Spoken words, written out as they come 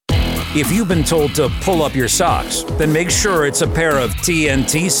If you've been told to pull up your socks, then make sure it's a pair of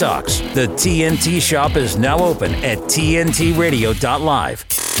TNT socks. The TNT shop is now open at tntradio.live.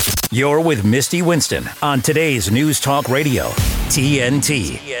 You're with Misty Winston on today's News Talk Radio,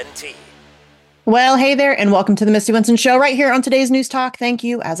 TNT. Well, hey there, and welcome to the Misty Winston Show right here on today's News Talk. Thank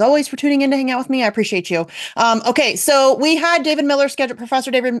you, as always, for tuning in to hang out with me. I appreciate you. Okay, so we had David Miller scheduled, Professor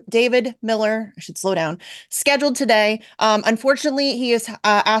David Miller, I should slow down, scheduled today. Unfortunately, he has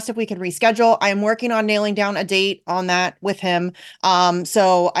asked if we can reschedule. I am working on nailing down a date on that with him.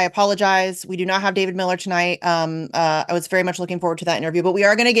 So I apologize. We do not have David Miller tonight. I was very much looking forward to that interview, but we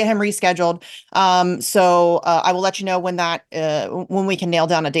are going to get him rescheduled. So I will let you know when when we can nail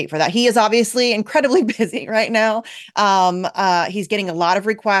down a date for that. He is obviously incredibly busy right now. He's getting a lot of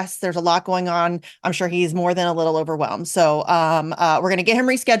requests. There's a lot going on. I'm sure he's more than a little overwhelmed. So we're going to get him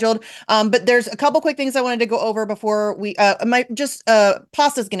rescheduled. But there's a couple quick things I wanted to go over before we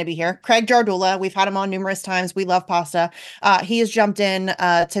Pasta's going to be here. Craig Jardula. We've had him on numerous times. We love Pasta. He has jumped in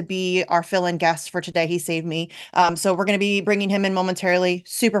to be our fill-in guest for today. He saved me. So we're going to be bringing him in momentarily.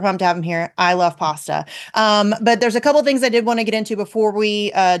 Super pumped to have him here. I love Pasta. But there's a couple things I did want to get into before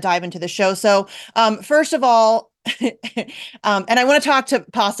we dive into the show. So first of all, and I want to talk to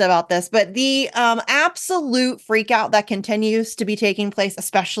Pasta about this, but the absolute freak out that continues to be taking place,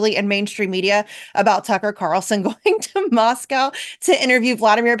 especially in mainstream media, about Tucker Carlson going to Moscow to interview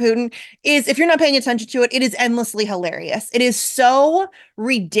Vladimir Putin is, if you're not paying attention to it, it is endlessly hilarious. It is so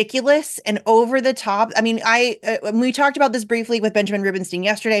ridiculous and over the top. I mean, we talked about this briefly with Benjamin Rubenstein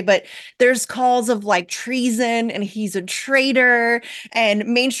yesterday, but there's calls of like treason and he's a traitor, and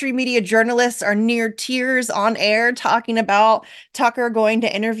mainstream media journalists are near tears on air talking about Tucker going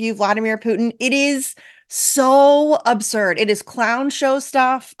to interview Vladimir Putin. It is so absurd. It is clown show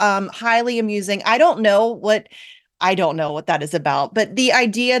stuff, highly amusing. I don't know what that is about, but the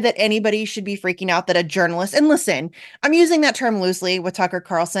idea that anybody should be freaking out that a journalist, and listen, I'm using that term loosely with Tucker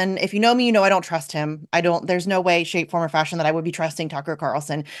Carlson. If you know me, you know I don't trust him. There's no way, shape, form, or fashion that I would be trusting Tucker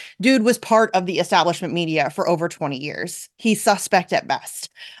Carlson. Dude was part of the establishment media for over 20 years. He's suspect at best.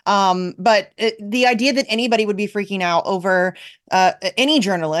 But the idea that anybody would be freaking out over any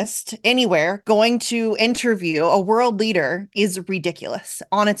journalist anywhere going to interview a world leader is ridiculous,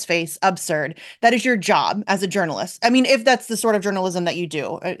 on its face, absurd. That is your job as a journalist. I mean, if that's the sort of journalism that you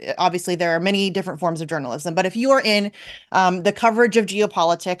do, obviously there are many different forms of journalism, but if you are in the coverage of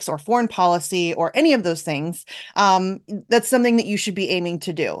geopolitics or foreign policy or any of those things, that's something that you should be aiming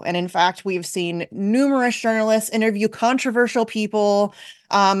to do. And in fact, we've seen numerous journalists interview controversial people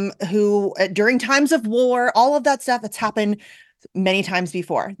who during times of war, all of that stuff that's happened many times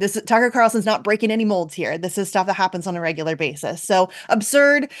before. Tucker Carlson's not breaking any molds here. This is stuff that happens on a regular basis. So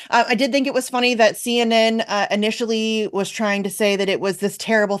absurd. I did think it was funny that CNN initially was trying to say that it was this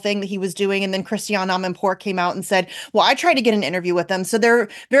terrible thing that he was doing. And then Christiane Amanpour came out and said, well, I tried to get an interview with them. So they're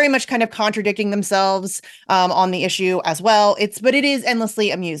very much kind of contradicting themselves on the issue as well. But it is endlessly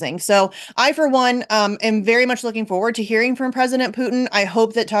amusing. So I, for one, am very much looking forward to hearing from President Putin. I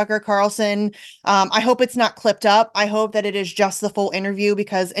hope that Tucker Carlson, I hope it's not clipped up. I hope that it is just the full interview,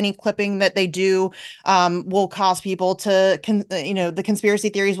 because any clipping that they do will cause people to, the conspiracy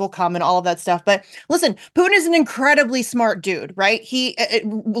theories will come and all of that stuff. But listen, Putin is an incredibly smart dude, right?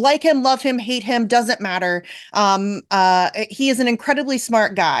 Like him, love him, hate him, doesn't matter. He is an incredibly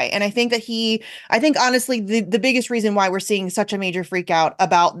smart guy. And I think honestly, the biggest reason why we're seeing such a major freak out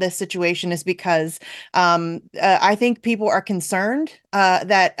about this situation is because I think people are concerned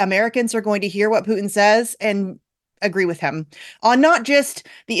that Americans are going to hear what Putin says and agree with him on not just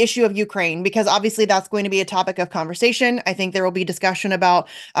the issue of Ukraine, because obviously that's going to be a topic of conversation. I think there will be discussion about,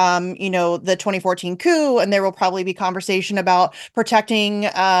 the 2014 coup, and there will probably be conversation about protecting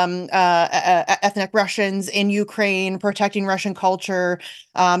ethnic Russians in Ukraine, protecting Russian culture,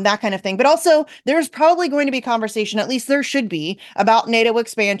 that kind of thing. But also there's probably going to be conversation, at least there should be, about NATO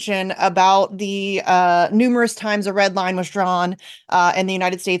expansion, about the numerous times a red line was drawn and the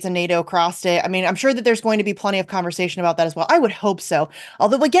United States and NATO crossed it. I mean, I'm sure that there's going to be plenty of conversation about that as well. I would hope so.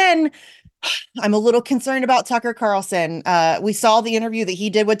 Although, again, I'm a little concerned about Tucker Carlson. We saw the interview that he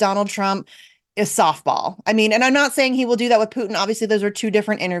did with Donald Trump is softball. I mean, and I'm not saying he will do that with Putin. Obviously, those are two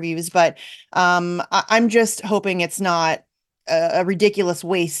different interviews, but I'm just hoping it's not a ridiculous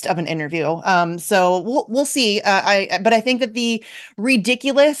waste of an interview. So we'll see. But I think that the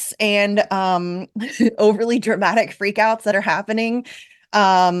ridiculous and overly dramatic freakouts that are happening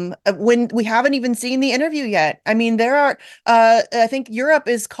when we haven't even seen the interview yet. I mean, there are, I think Europe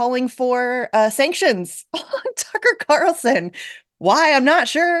is calling for sanctions on Tucker Carlson. Why? I'm not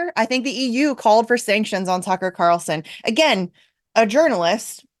sure. I think the EU called for sanctions on Tucker Carlson. Again, a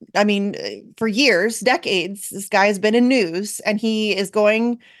journalist, I mean, for years, decades, this guy has been in news, and he is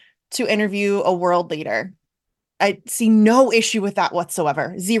going to interview a world leader. I see no issue with that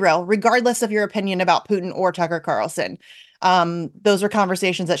whatsoever. Zero, regardless of your opinion about Putin or Tucker Carlson. Those are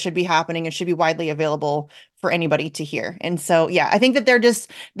conversations that should be happening and should be widely available for anybody to hear. And so, yeah, I think that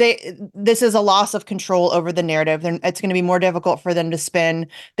this is a loss of control over the narrative. It's going to be more difficult for them to spin.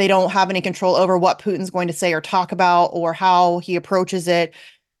 They don't have any control over what Putin's going to say or talk about or how he approaches it.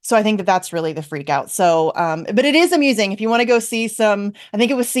 So I think that that's really the freak out. So, but it is amusing. If you want to go see I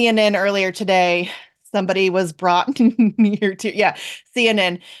think it was CNN earlier today. Somebody was brought near to, yeah,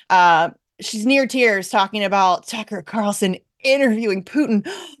 CNN. She's near tears talking about Tucker Carlson interviewing Putin.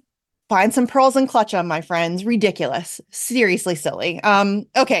 Find some pearls and clutch them, my friends. Ridiculous. Seriously silly.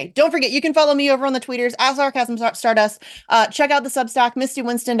 Okay, don't forget, you can follow me over on the tweeters at Sarcasm Stardust. Check out the Substack,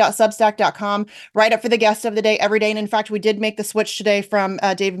 mistywinston.substack.com. Right up for the guest of the day every day. And in fact, we did make the switch today from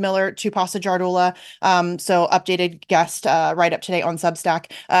David Miller to Pasta Jardula. So updated guest right up today on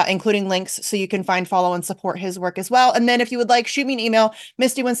Substack, including links so you can find, follow, and support his work as well. And then if you would like, shoot me an email,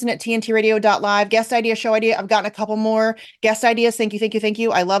 mistywinston@tntradio.live. Guest idea, show idea. I've gotten a couple more guest ideas. Thank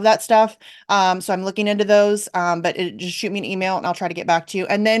you. I love that stuff. So I'm looking into those, but just shoot me an email and I'll try to get back to you.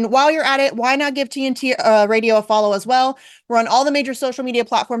 And then while you're at it, why not give TNT Radio a follow as well? We're on all the major social media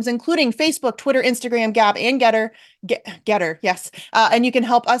platforms, including Facebook, Twitter, Instagram, Gab, and Getter. Yes. And you can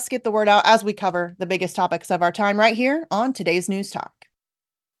help us get the word out as we cover the biggest topics of our time right here on today's News Talk.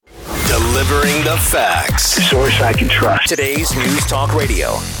 Delivering the facts. The source I can trust. Today's News Talk Radio,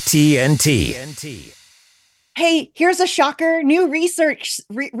 TNT. Hey, here's a shocker. New research,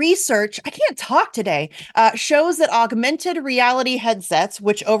 I can't talk today, shows that augmented reality headsets,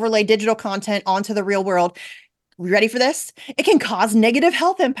 which overlay digital content onto the real world, ready for this? It can cause negative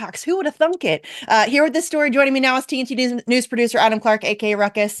health impacts. Who would have thunk it? Here with this story, joining me now is TNT News producer Adam Clark, aka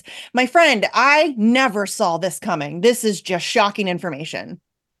Ruckus. My friend, I never saw this coming. This is just shocking information.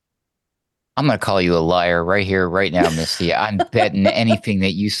 I'm going to call you a liar right here, right now, Misty. I'm betting anything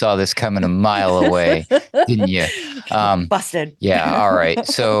that you saw this coming a mile away, didn't you? Busted. Yeah. All right.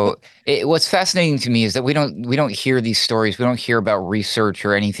 So what's fascinating to me is that we don't hear these stories. We don't hear about research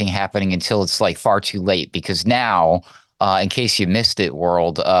or anything happening until it's like far too late, because now, in case you missed it,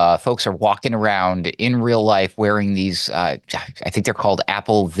 world, folks are walking around in real life wearing these, I think they're called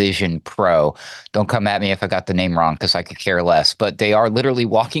Apple Vision Pro. Don't come at me if I got the name wrong, because I could care less. But they are literally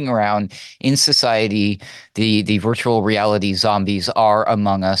walking around in society. The virtual reality zombies are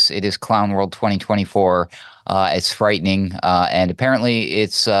among us. It is Clown World 2024. It's frightening. And apparently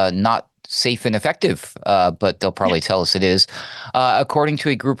it's not safe and effective, but they'll probably tell us it is. According to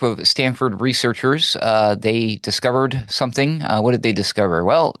a group of Stanford researchers, they discovered something. What did they discover?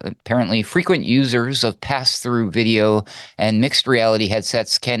 Well, apparently frequent users of pass-through video and mixed reality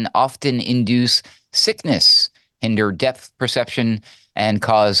headsets can often induce sickness, hinder depth perception, and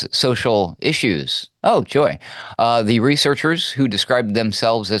cause social issues. Oh, joy. The researchers, who described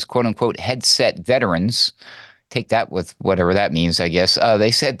themselves as quote-unquote headset veterans, take that with whatever that means, I guess.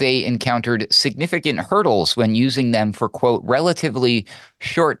 They said they encountered significant hurdles when using them for, quote, relatively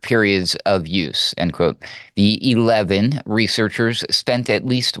short periods of use, end quote. The 11 researchers spent at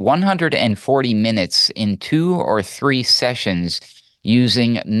least 140 minutes in 2 or 3 sessions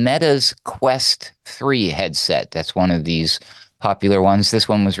using Meta's Quest 3 headset. That's one of these popular ones. This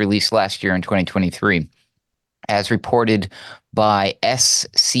one was released last year in 2023. As reported by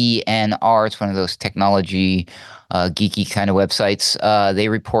SCNR, it's one of those technology geeky kind of websites. They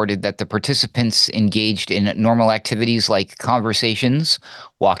reported that the participants engaged in normal activities like conversations,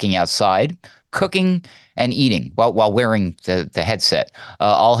 walking outside, cooking, and eating while wearing the headset.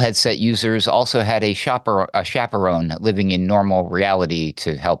 All headset users also had a chaperone living in normal reality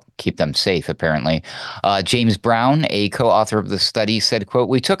to help keep them safe, apparently. James Brown, a co-author of the study, said, quote,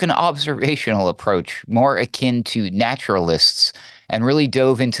 "We took an observational approach more akin to naturalists and really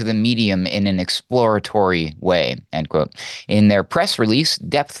dove into the medium in an exploratory way," end quote. In their press release,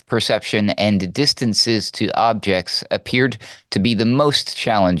 depth perception and distances to objects appeared to be the most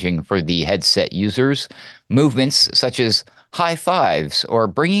challenging for the headset users. Movements such as high fives or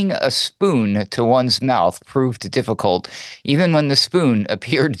bringing a spoon to one's mouth proved difficult, even when the spoon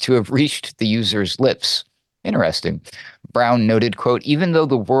appeared to have reached the user's lips. Interesting. Brown noted, quote, "Even though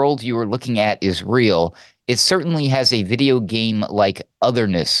the world you are looking at is real, it certainly has a video game-like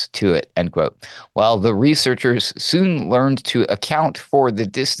otherness to it," end quote. While the researchers soon learned to account for the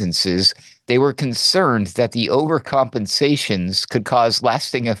distances, they were concerned that the overcompensations could cause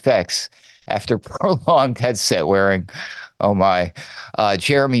lasting effects after prolonged headset wearing. Oh my.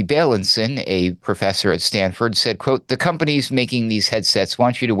 Jeremy Bailenson, a professor at Stanford, said, quote, the companies making these headsets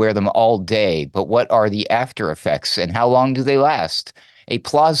want you to wear them all day, but what are the after effects and how long do they last? A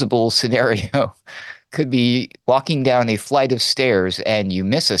plausible scenario could be walking down a flight of stairs and you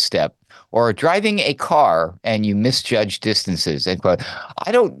miss a step, or driving a car and you misjudge distances. End quote.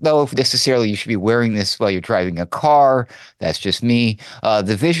 I don't know if necessarily you should be wearing this while you're driving a car. That's just me.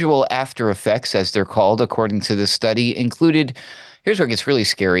 The visual after effects, as they're called, according to this study, included. Here's where it gets really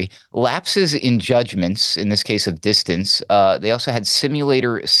scary. Lapses in judgments, in this case of distance. They also had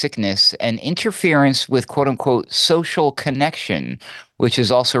simulator sickness and interference with quote unquote social connection, which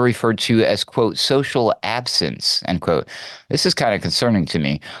is also referred to as, quote, social absence, end quote. This is kind of concerning to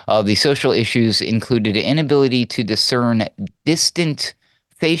me. The social issues included inability to discern distant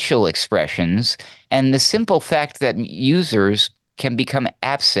facial expressions and the simple fact that users can become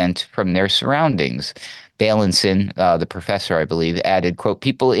absent from their surroundings. Bailenson, the professor, I believe, added, quote,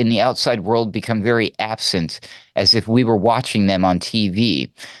 people in the outside world become very absent as if we were watching them on TV.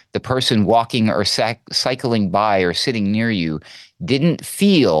 The person walking or cycling by or sitting near you didn't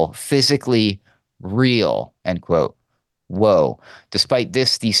feel physically real, end quote. Whoa. Despite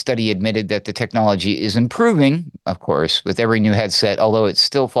this, the study admitted that the technology is improving, of course, with every new headset, although it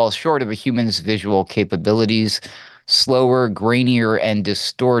still falls short of a human's visual capabilities. Slower, grainier, and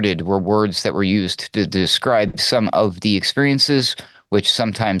distorted were words that were used to describe some of the experiences, which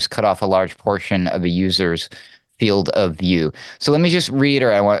sometimes cut off a large portion of a user's field of view. So let me just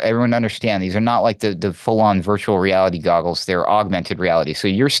reiterate, I want everyone to understand these are not like the full-on virtual reality goggles, they're augmented reality. So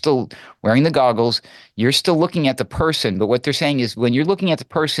you're still wearing the goggles, you're still looking at the person, but what they're saying is when you're looking at the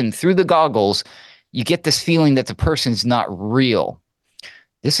person through the goggles, you get this feeling that the person's not real.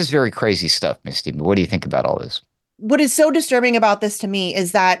 This is very crazy stuff, Misty, but what do you think about all this? What is so disturbing about this to me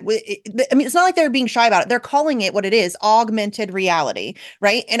is that, I mean, it's not like they're being shy about it. They're calling it what it is, augmented reality,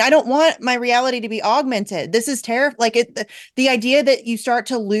 right? And I don't want my reality to be augmented. This is terrible. Like the idea that you start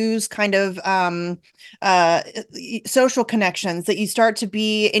to lose kind of social connections, that you start to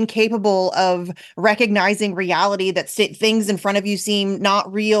be incapable of recognizing reality, that things in front of you seem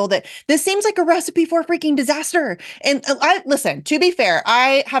not real, that this seems like a recipe for freaking disaster. And listen, to be fair,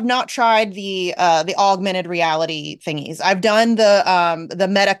 I have not tried the augmented reality thingies. I've done the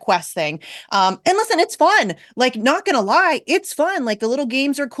Meta Quest thing. And listen, it's fun. Like, not gonna lie, it's fun. Like, the little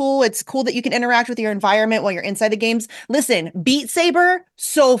games are cool. It's cool that you can interact with your environment while you're inside the games. Listen, Beat Saber,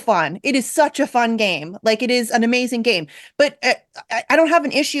 so fun. It is such a fun game. Like, it is an amazing game. But I don't have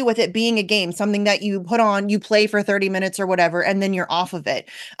an issue with it being a game, something that you put on, you play for 30 minutes or whatever, and then you're off of it.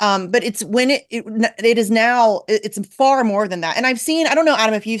 But it's when it is now, it's far more than that. And I've seen, I don't know,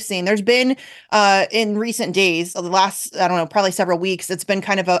 Adam, if you've seen, there's been in recent days, the last, I don't know, probably several weeks, it's been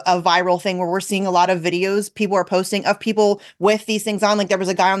kind of a viral thing where we're seeing a lot of videos people are posting of people with these things on. Like, there was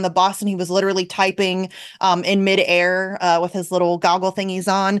a guy on the bus and he was literally typing in midair with his little goggle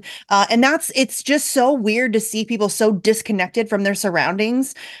thingies on. And it's just so weird to see people so disconnected from their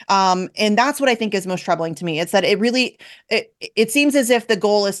surroundings. And that's what I think is most troubling to me. It's that it seems as if the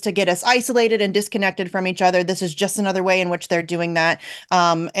goal is to get us isolated and disconnected from each other. This is just another way in which they're doing that.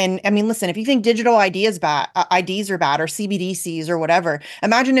 And I mean, listen, if you think digital IDs are bad, or CBDCs or whatever,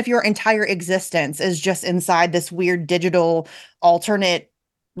 imagine if your entire existence is just inside this weird digital alternate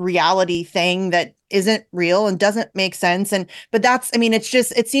reality thing that isn't real and doesn't make sense. But that's, I mean, it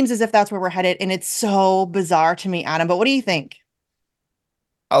seems as if that's where we're headed, and it's so bizarre to me, Adam. But what do you think?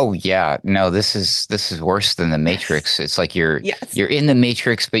 Oh yeah, no, this is worse than the Matrix. It's like you're Yes. you're in the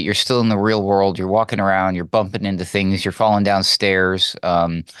Matrix, but you're still in the real world. You're walking around, you're bumping into things, you're falling down stairs.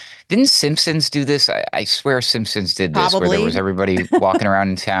 Didn't Simpsons do this? I swear Simpsons did this, where there was Probably. everybody walking around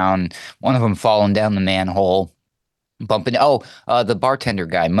in town, one of them falling down the manhole, bumping. Oh, the bartender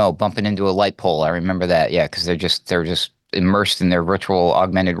guy, Mo, bumping into a light pole. I remember that. Yeah, because they're just immersed in their virtual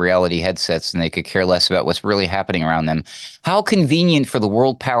augmented reality headsets and they could care less about what's really happening around them. How convenient for the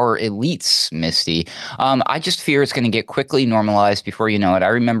world power elites, Misty. I just fear it's going to get quickly normalized before you know it. I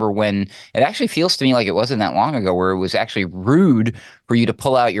remember when it actually feels to me like it wasn't that long ago where it was actually rude for you to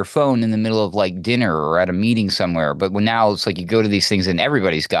pull out your phone in the middle of like dinner or at a meeting somewhere. But when now it's like you go to these things and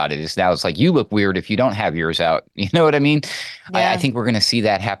everybody's got it. It's like you look weird if you don't have yours out. You know what I mean? I Yeah. think we're going to see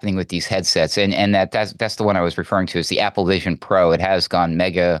that happening with these headsets. And that's the one I was referring to is the Apple Vision Pro. It has gone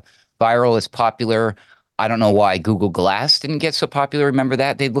mega viral. It's popular. I don't know why Google Glass didn't get so popular. Remember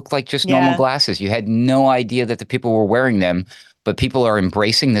that? They looked like just normal Yeah. glasses. You had no idea that the people were wearing them, but people are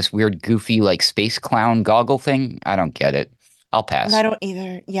embracing this weird, goofy, like space clown goggle thing. I don't get it. I'll pass. I don't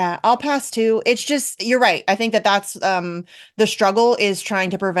either. Yeah, I'll pass too. It's just, you're right. I think that that's the struggle is trying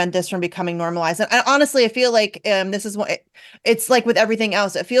to prevent this from becoming normalized. And honestly, I feel like this is what it's like with everything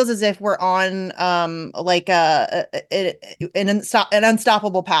else. It feels as if we're on like an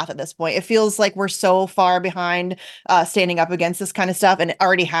unstoppable path at this point. It feels like we're so far behind standing up against this kind of stuff, and it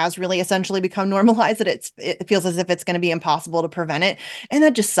already has really essentially become normalized that it feels as if it's going to be impossible to prevent it. And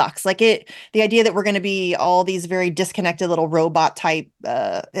that just sucks. Like the idea that we're going to be all these very disconnected little robot type,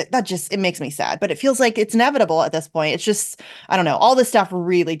 it makes me sad, but it feels like it's inevitable at this point. It's just, I don't know. All this stuff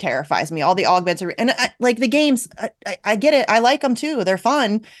really terrifies me. All the augments like the games. I get it. I like them too. They're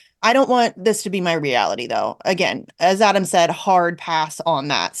fun. I don't want this to be my reality though. Again, as Adam said, hard pass on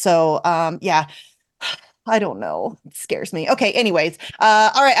that. So, yeah. I don't know. It scares me. Okay. Anyways.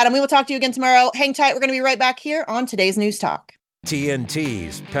 All right, Adam, we will talk to you again tomorrow. Hang tight. We're going to be right back here on today's News Talk.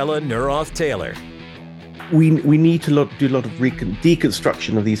 TNT's Pella Nuroth Taylor. We need to do a lot of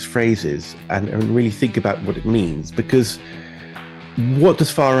deconstruction of these phrases and really think about what it means, because what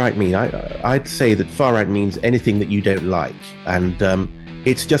does far right mean? I'd say that far right means anything that you don't like, and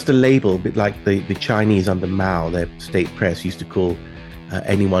it's just a label, a bit like the Chinese under Mao, their state press used to call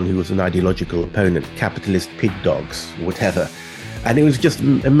anyone who was an ideological opponent capitalist pig dogs or whatever. And it was just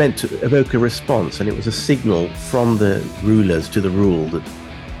meant to evoke a response, and it was a signal from the rulers to the rule that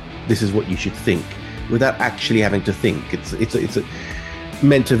this is what you should think, without actually having to think. It's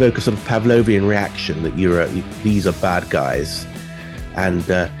meant to evoke a sort of Pavlovian reaction that these are bad guys, and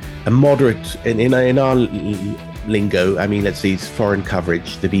a moderate in our lingo. I mean, let's see, foreign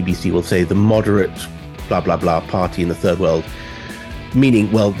coverage. The BBC will say the moderate blah blah blah party in the third world,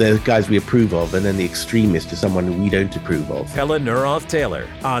 meaning, well, they're guys we approve of, and then the extremist is someone we don't approve of. Pella Nuroth Taylor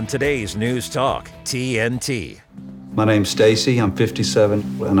on today's News Talk TNT. My name's Stacy. I'm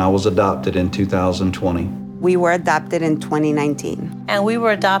 57, and I was adopted in 2020. We were adopted in 2019. And we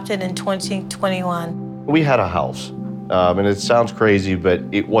were adopted in 2021. We had a house, and it sounds crazy, but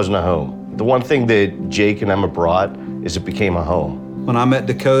it wasn't a home. The one thing that Jake and Emma brought is it became a home. When I met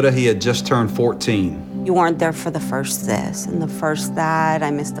Dakota, he had just turned 14. You weren't there for the first this and the first that. I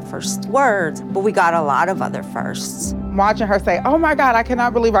missed the first words, but we got a lot of other firsts. Watching her say, oh my God, I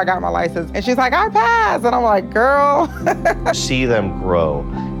cannot believe I got my license. And she's like, I passed. And I'm like, girl. See them grow.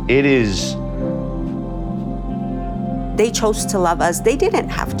 It is. They chose to love us. They didn't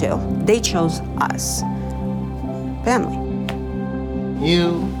have to. They chose us. Family.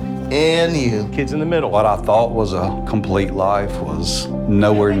 You and you. Kids in the middle. What I thought was a complete life was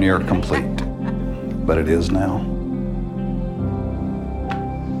nowhere near complete, but it is now.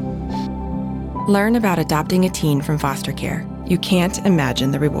 Learn about adopting a teen from foster care. You can't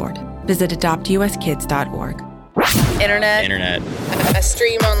imagine the reward. Visit adoptuskids.org. Internet. A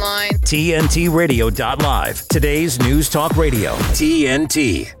stream online. TNTradio.live. Today's News Talk Radio.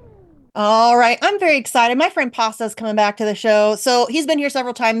 TNT. All right. I'm very excited. My friend Pasta is coming back to the show. So he's been here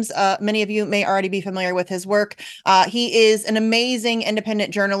several times. Many of you may already be familiar with his work. He is an amazing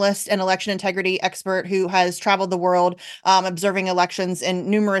independent journalist and election integrity expert who has traveled the world observing elections in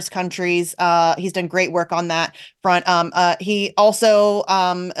numerous countries. He's done great work on that front. He also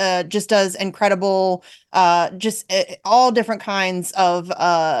just does incredible all different kinds of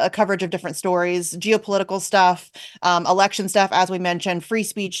coverage of different stories, geopolitical stuff, election stuff, as we mentioned, free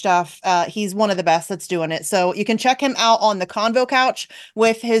speech stuff. He's one of the best that's doing it. So you can check him out on the Convo Couch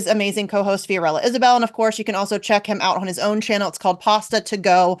with his amazing co-host Fiorella Isabel. And of course, you can also check him out on his own channel. It's called Pasta to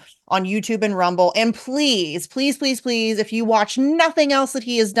Go on YouTube and Rumble. And please, please, please, please, if you watch nothing else that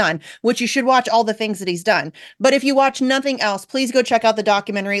he has done, which you should watch all the things that he's done, but if you watch nothing else, please go check out the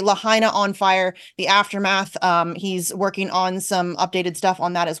documentary Lahaina on Fire, The Aftermath. He's working on some updated stuff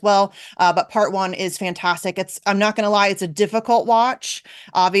on that as well. But part one is fantastic. I'm not going to lie, it's a difficult watch.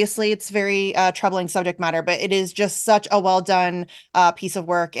 Obviously, it's very troubling subject matter, but it is just such a well done piece of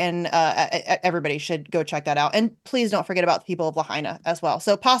work, and everybody should go check that out. And please don't forget about the people of Lahaina as well.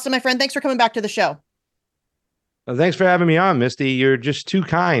 So Pasta, my friend, thanks for coming back to the show. Well, thanks for having me on, Misty. You're just too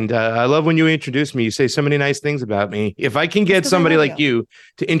kind. I love when you introduce me. You say so many nice things about me. If I can get somebody like you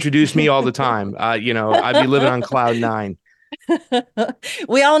to introduce me all the time, I'd be living on cloud nine.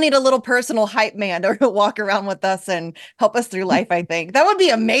 We all need a little personal hype man to walk around with us and help us through life. I think that would be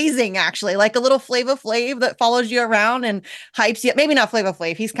amazing, actually, like a little Flava Flav that follows you around and hypes you. Maybe not Flava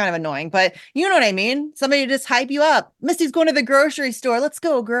Flav, he's kind of annoying, but you know what I mean. Somebody to just hype you up. Misty's going to the grocery store. Let's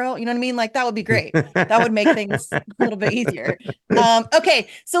go, girl. You know what I mean? Like that would be great. That would make things a little bit easier. Okay,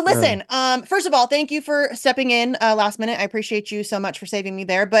 so listen. First of all, thank you for stepping in last minute. I appreciate you so much for saving me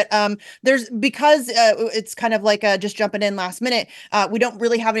there. But because it's kind of like just jumping in last minute, we don't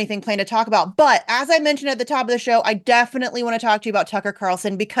really have anything planned to talk about. But as I mentioned at the top of the show, I definitely want to talk to you about Tucker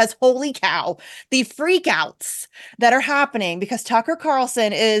Carlson, because holy cow, the freakouts that are happening because Tucker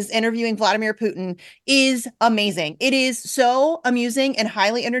Carlson is interviewing Vladimir Putin is amazing. It is so amusing and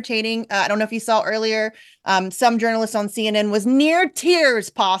highly entertaining. I don't know if you saw earlier, some journalist on CNN was near tears,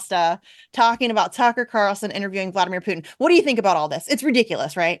 Pasta, talking about Tucker Carlson interviewing Vladimir Putin. What do you think about all this? It's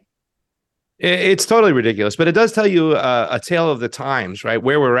ridiculous, right? It's totally ridiculous, but it does tell you a tale of the times, right?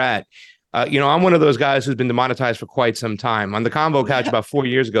 Where we're at. I'm one of those guys who's been demonetized for quite some time. On the Convo Couch about 4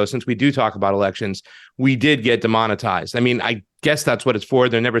 years ago, since we do talk about elections, we did get demonetized. I mean, I guess that's what it's for.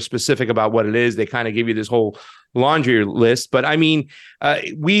 They're never specific about what it is. They kind of give you this whole laundry list. But I mean,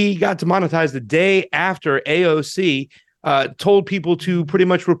 we got demonetized the day after AOC told people to pretty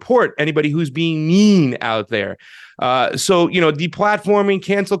much report anybody who's being mean out there. So, deplatforming,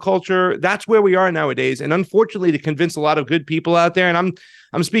 cancel culture, that's where we are nowadays. And unfortunately, to convince a lot of good people out there, and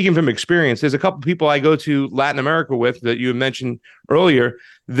I'm speaking from experience, there's a couple people I go to Latin America with that you mentioned earlier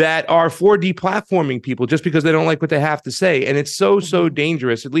that are for deplatforming people just because they don't like what they have to say. And it's so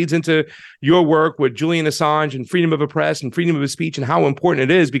dangerous. It leads into your work with Julian Assange and freedom of the press and freedom of speech and how important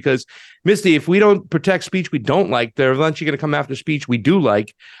it is, because Misty, if we don't protect speech we don't like, they're eventually going to come after speech we do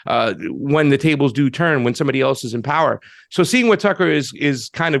like when the tables do turn, when somebody else is in power. So seeing what Tucker is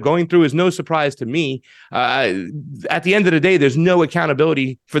kind of going through is no surprise to me. At the end of the day, there's no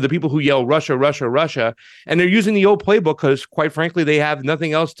accountability for the people who yell Russia, Russia, Russia. And they're using the old playbook because, quite frankly, they have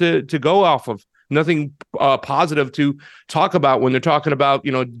nothing else to go off of. Nothing positive to talk about when they're talking about,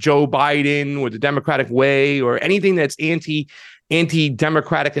 Joe Biden or the Democratic way or anything that's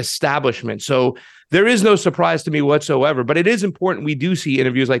anti-democratic establishment. So there is no surprise to me whatsoever, but it is important we do see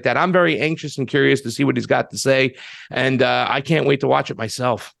interviews like that. I'm very anxious and curious to see what he's got to say, and I can't wait to watch it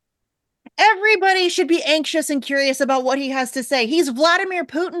myself. Everybody should be anxious and curious about what he has to say. He's Vladimir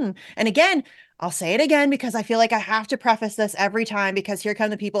Putin. And again, I'll say it again because I feel like I have to preface this every time, because here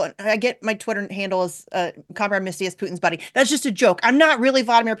come the people. And I get my Twitter handle as Comrade Misty as Putin's buddy. That's just a joke. I'm not really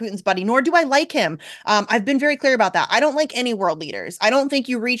Vladimir Putin's buddy, nor do I like him. I've been very clear about that. I don't like any world leaders. I don't think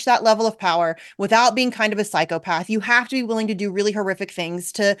you reach that level of power without being kind of a psychopath. You have to be willing to do really horrific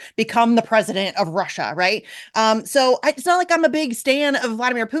things to become the president of Russia, right? So it's not like I'm a big stan of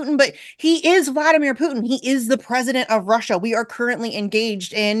Vladimir Putin, but he is Vladimir Putin. He is the president of Russia. We are currently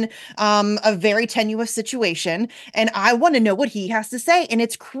engaged in a very tenuous situation, and I want to know what he has to say. And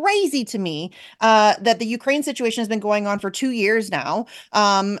it's crazy to me that the Ukraine situation has been going on for 2 years now,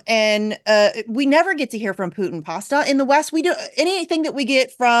 and we never get to hear from Putin. Pasta in the West, we do anything that we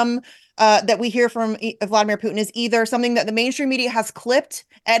get from that we hear from Vladimir Putin is either something that the mainstream media has clipped,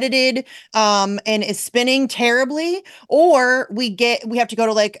 edited, and is spinning terribly, or we have to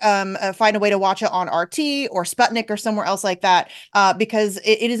go to find a way to watch it on RT or Sputnik or somewhere else like that, because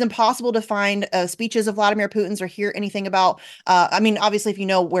it is impossible to find speeches of Vladimir Putin's or hear anything about. I mean, obviously, if you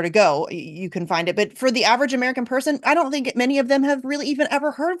know where to go, you can find it. But for the average American person, I don't think many of them have really even ever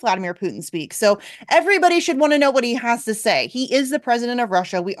heard Vladimir Putin speak. So everybody should want to know what he has to say. He is the president of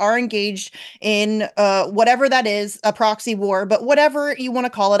Russia. We are engaged in whatever that is, a proxy war, but whatever you want to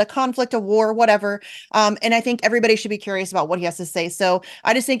call it, a conflict, a war, whatever. And I think everybody should be curious about what he has to say. So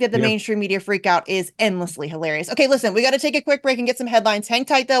I just think that the mainstream media freak out is endlessly hilarious. Okay, listen, we got to take a quick break and get some headlines. Hang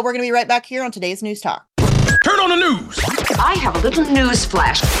tight, though. We're going to be right back here on today's News Talk. Turn on the news. I have a little news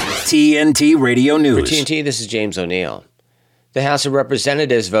flash. TNT Radio News. For TNT, this is James O'Neill. The House of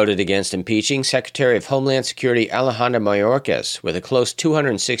Representatives voted against impeaching Secretary of Homeland Security Alejandro Mayorkas with a close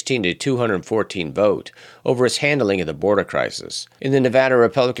 216 to 214 vote over his handling of the border crisis. In the Nevada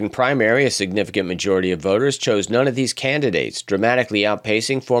Republican primary, a significant majority of voters chose none of these candidates, dramatically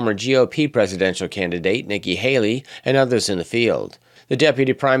outpacing former GOP presidential candidate Nikki Haley and others in the field. The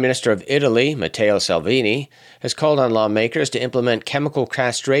Deputy Prime Minister of Italy, Matteo Salvini, has called on lawmakers to implement chemical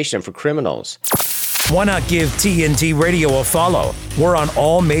castration for criminals. Why not give TNT Radio a follow? We're on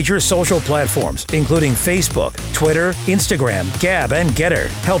all major social platforms, including Facebook, Twitter, Instagram, Gab, and Getter.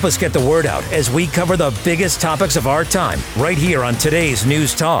 Help us get the word out as we cover the biggest topics of our time right here on today's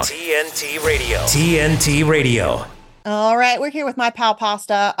News Talk. TNT Radio. TNT Radio. All right, we're here with my pal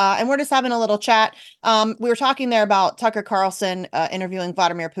Pasta, and we're just having a little chat. We were talking there about Tucker Carlson interviewing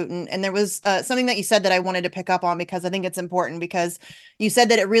Vladimir Putin, and there was something that you said that I wanted to pick up on because I think it's important, because you said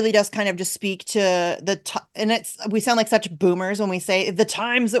that it really does kind of just speak to we sound like such boomers when we say the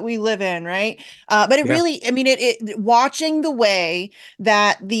times that we live in, right? But it really, I mean, it watching the way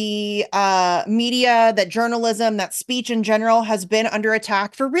that the media, that journalism, that speech in general has been under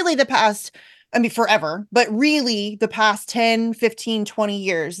attack for really the past I mean, forever, but really the past 10, 15, 20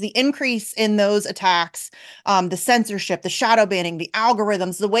 years, the increase in those attacks, the censorship, the shadow banning, the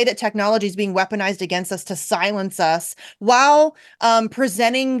algorithms, the way that technology is being weaponized against us to silence us while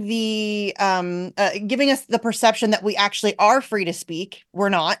presenting giving us the perception that we actually are free to speak. We're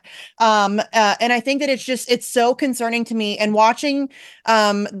not. And I think that it's so concerning to me, and watching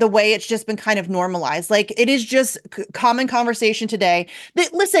the way it's just been kind of normalized. Like, it is just common conversation today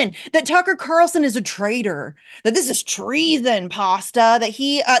that Tucker Carlson is a traitor, that this is treason, pasta, that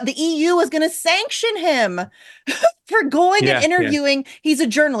the EU is going to sanction him for going and interviewing. He's a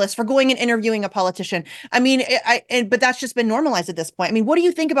journalist, for going and interviewing a politician. I mean, but that's just been normalized at this point. I mean, what do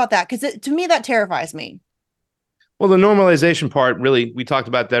you think about that? Because to me, that terrifies me. Well, the normalization part, really, we talked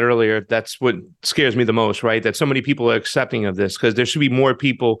about that earlier. That's what scares me the most, right? That so many people are accepting of this, because there should be more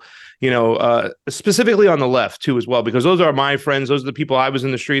people, specifically on the left too, as well, because those are my friends. Those are the people I was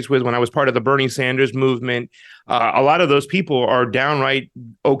in the streets with when I was part of the Bernie Sanders movement. A lot of those people are downright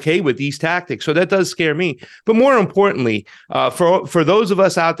okay with these tactics. So that does scare me. But more importantly, for those of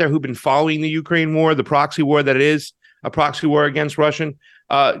us out there who've been following the Ukraine war, the proxy war that it is, a proxy war against Russian,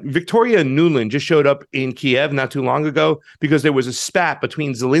 Victoria Nuland just showed up in Kiev not too long ago because there was a spat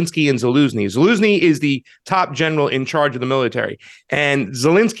between Zelensky and Zaluzny. Zaluzny is the top general in charge of the military, and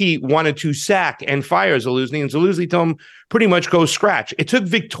Zelensky wanted to sack and fire Zaluzny, and Zaluzny told him pretty much go scratch. It took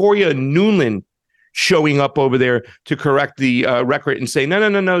Victoria Nuland showing up over there to correct the record and say, no,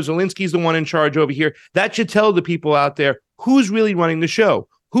 Zelensky's the one in charge over here. That should tell the people out there who's really running the show,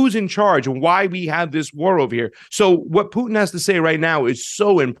 who's in charge, and why we have this war over here. So what Putin has to say right now is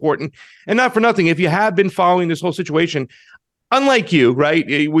so important. And not for nothing, if you have been following this whole situation, unlike you, right,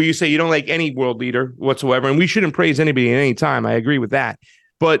 where you say you don't like any world leader whatsoever, and we shouldn't praise anybody at any time. I agree with that.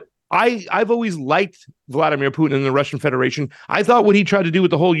 But I've always liked Vladimir Putin and the Russian Federation. I thought what he tried to do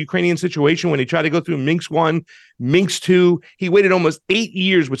with the whole Ukrainian situation, when he tried to go through Minsk 1, Minsk 2, he waited almost 8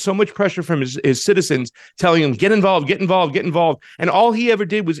 years with so much pressure from his citizens telling him, get involved. And all he ever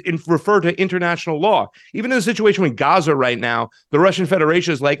did was refer to international law. Even in the situation with Gaza right now, the Russian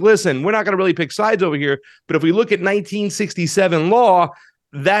Federation is like, listen, we're not going to really pick sides over here. But if we look at 1967 law,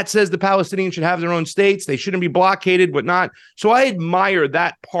 that says the Palestinians should have their own states. They shouldn't be blockaded, whatnot. So I admire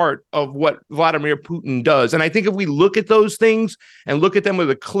that part of what Vladimir Putin does. And I think if we look at those things and look at them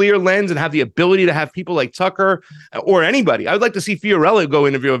with a clear lens and have the ability to have people like Tucker or anybody, I would like to see Fiorello go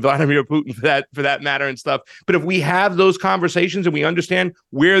interview with Vladimir Putin for that matter and stuff. But if we have those conversations and we understand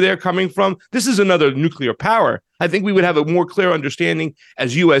where they're coming from, this is another nuclear power. I think we would have a more clear understanding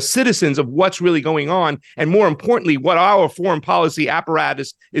as U.S. citizens of what's really going on, and more importantly, what our foreign policy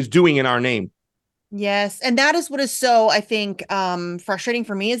apparatus is doing in our name. Yes. And that is what is so, I think, frustrating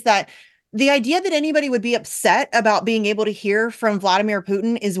for me, is that the idea that anybody would be upset about being able to hear from Vladimir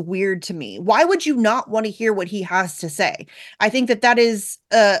Putin is weird to me. Why would you not want to hear what he has to say? I think that is,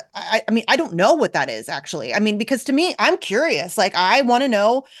 I mean, I don't know what that is, actually. I mean, because to me, I'm curious. Like, I want to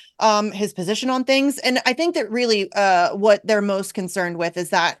know his position on things. And I think that really what they're most concerned with is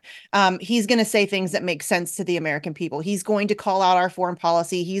that he's going to say things that make sense to the American people. He's going to call out our foreign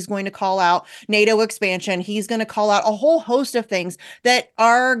policy. He's going to call out NATO expansion. He's going to call out a whole host of things that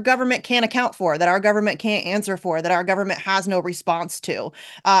our government can't account for, that our government can't answer for, that our government has no response to.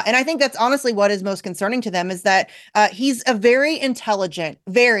 And I think that's honestly what is most concerning to them, is that he's a very intelligent,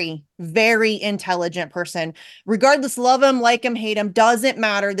 very intelligent person. Regardless, love him, like him, hate him, doesn't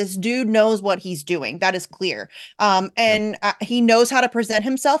matter. This dude knows what he's doing. That is clear. And he knows how to present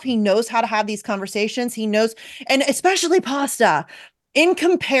himself. He knows how to have these conversations. He knows, and especially Pasta, in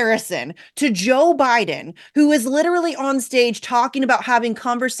comparison to Joe Biden, who is literally on stage talking about having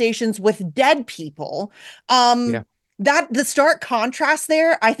conversations with dead people. That the stark contrast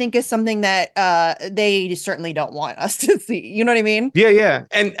there, I think, is something that they certainly don't want us to see. You know what I mean? Yeah.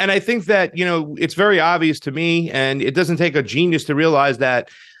 And I think that, it's very obvious to me, and it doesn't take a genius to realize that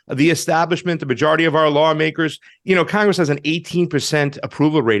the establishment, the majority of our lawmakers, Congress has an 18%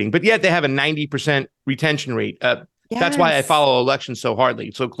 approval rating, but yet they have a 90% retention rate. That's why I follow elections so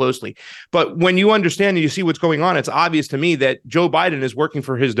closely. But when you understand and you see what's going on, it's obvious to me that Joe Biden is working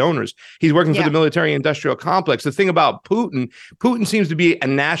for his donors. He's working for the military industrial complex. The thing about Putin seems to be a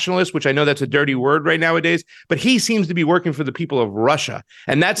nationalist, which I know that's a dirty word right nowadays, but he seems to be working for the people of Russia.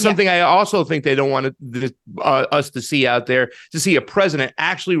 And that's something I also think they don't want us to see out there, to see a president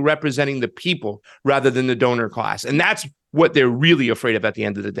actually representing the people rather than the donor class. And that's what they're really afraid of at the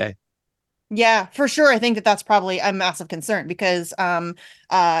end of the day. Yeah, for sure. I think that that's probably a massive concern, because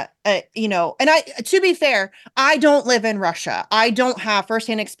and to be fair, I don't live in Russia. I don't have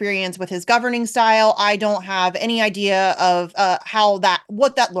firsthand experience with his governing style. I don't have any idea of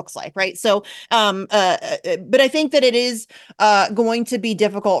what that looks like, right? So, but I think that it is going to be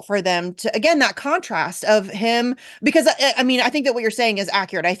difficult for them to, again, that contrast of him, because I think that what you're saying is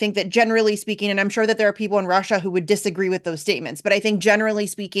accurate. I think that generally speaking, and I'm sure that there are people in Russia who would disagree with those statements, but I think generally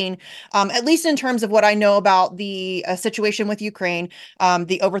speaking, at least in terms of what I know about the situation with Ukraine,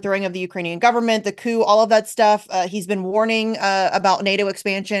 the overthrowing of the Ukrainian government, the coup, all of that stuff. He's been warning about NATO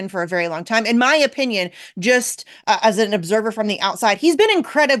expansion for a very long time. In my opinion, just as an observer from the outside, he's been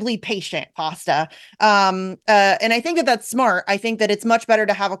incredibly patient, Pasta. And I think that that's smart. I think that it's much better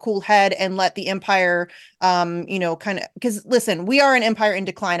to have a cool head and let the empire, because listen, we are an empire in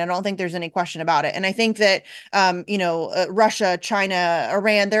decline. I don't think there's any question about it. And I think that, Russia, China,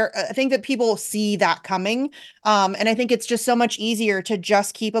 Iran, I think that people see that coming. And I think it's just so much easier to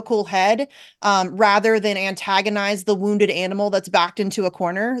just keep a cool head rather than antagonize the wounded animal that's backed into a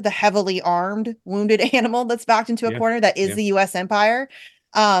corner, the heavily armed wounded animal that's backed into a corner that is the U.S. empire.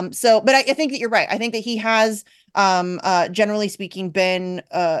 But I think that you're right. I think that he has, generally speaking, been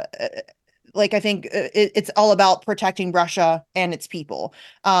I think it's all about protecting Russia and its people.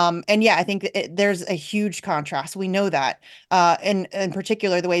 And yeah, I think there's a huge contrast. We know that. And in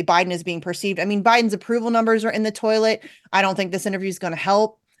particular, the way Biden is being perceived. I mean, Biden's approval numbers are in the toilet. I don't think this interview is going to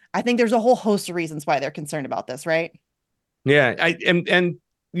help. I think there's a whole host of reasons why they're concerned about this, right? Yeah.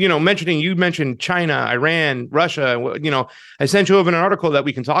 You mentioned China, Iran, Russia. I sent you over an article that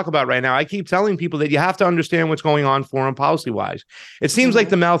we can talk about right now. I keep telling people that you have to understand what's going on foreign policy wise. It seems like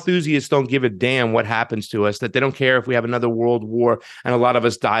the Malthusians don't give a damn what happens to us, that they don't care if we have another world war and a lot of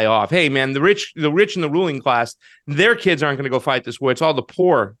us die off. Hey, man, the rich and the ruling class, their kids aren't going to go fight this war. It's all the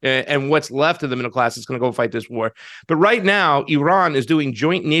poor and what's left of the middle class is going to go fight this war. But right now, Iran is doing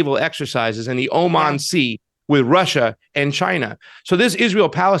joint naval exercises in the Oman Sea with Russia and China. So this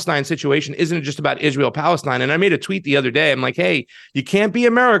Israel-Palestine situation isn't just about Israel-Palestine. And I made a tweet the other day. I'm like, hey, you can't be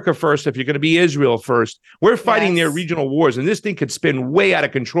America first if you're going to be Israel first. We're fighting their regional wars, and this thing could spin way out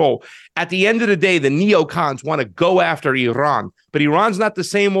of control. At the end of the day, the neocons want to go after Iran. But Iran's not the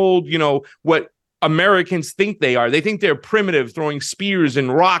same old, what Americans think they are. They think they're primitive, throwing spears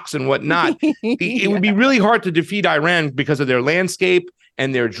and rocks and whatnot. It would be really hard to defeat Iran because of their landscape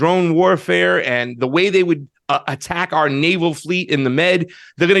and their drone warfare and the way they would attack our naval fleet in the Med.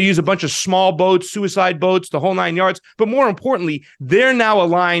 They're going to use a bunch of small boats, suicide boats, the whole 9 yards. But more importantly, they're now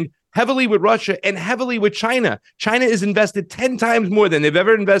aligned heavily with Russia and heavily with China. China is invested 10 times more than they've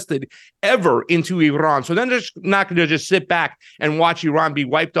ever invested into Iran. So they're just not going to just sit back and watch Iran be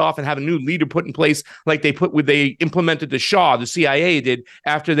wiped off and have a new leader put in place like they implemented the Shah, the CIA did,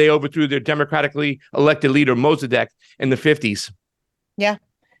 after they overthrew their democratically elected leader Mossadegh in the 50s. Yeah.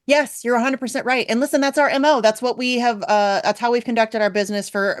 Yes, you're 100% right. And listen, that's our MO. That's what we have. That's how we've conducted our business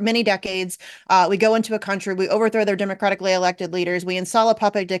for many decades. We go into a country, we overthrow their democratically elected leaders, we install a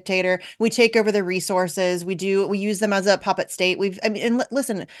puppet dictator, we take over the resources, we use them as a puppet state.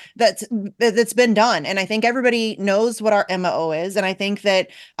 Listen, that's been done. And I think everybody knows what our MO is. And I think that,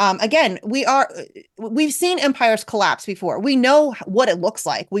 again, we've seen empires collapse before. We know what it looks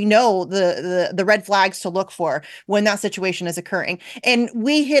like. We know the red flags to look for when that situation is occurring. And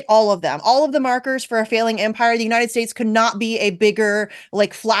we hit all of the markers for a failing empire. The United States could not be a bigger,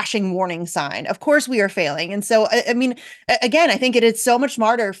 flashing warning sign. Of course we are failing. And so, I mean, again, I think it is so much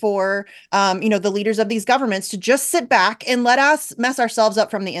smarter for, the leaders of these governments to just sit back and let us mess ourselves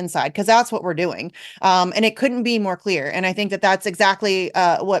up from the inside, because that's what we're doing. And it couldn't be more clear. And I think that that's exactly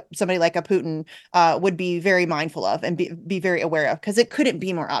what somebody like a Putin would be very mindful of and be very aware of, because it couldn't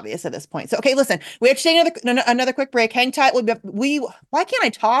be more obvious at this point. So, okay, listen, we have to take another quick break. Hang tight. Why can't I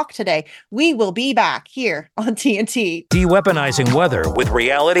talk today? We will be back here on TNT. De-weaponizing weather with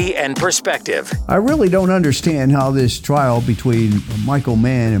reality and perspective. I really don't understand how this trial between Michael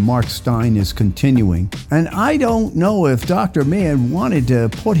Mann and Mark Stein is continuing. And I don't know if Dr. Mann wanted to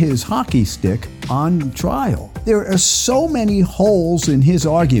put his hockey stick on trial. There are so many holes in his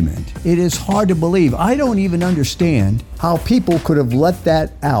argument. It is hard to believe. I don't even understand how people could have let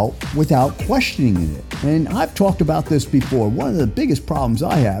that out without questioning it. And I've talked about this before. One of the biggest problems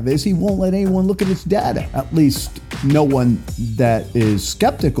I have is he won't let anyone look at his data, at least no one that is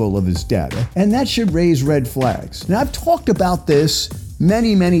skeptical of his data. And that should raise red flags. Now, I've talked about this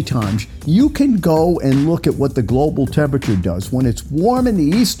many, many times. You can go and look at what the global temperature does. When it's warm in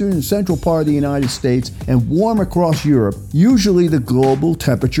the eastern and central part of the United States and warm across Europe, usually the global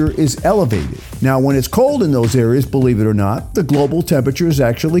temperature is elevated. Now, when it's cold in those areas, believe it or not, the global temperature is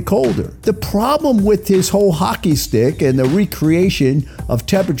actually colder. The problem with his whole hockey stick and the recreation of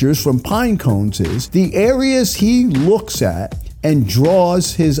temperatures from pine cones is the areas he looks at and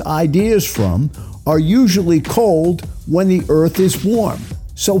draws his ideas from are usually cold when the earth is warm.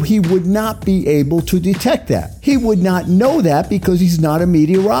 So he would not be able to detect that. He would not know that because he's not a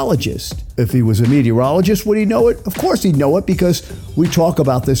meteorologist. If he was a meteorologist, would he know it? Of course he'd know it, because we talk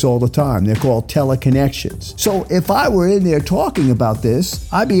about this all the time. They're called teleconnections. So if I were in there talking about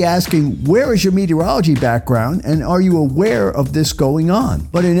this, I'd be asking, where is your meteorology background and are you aware of this going on?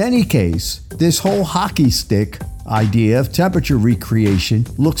 But in any case, this whole hockey stick idea of temperature recreation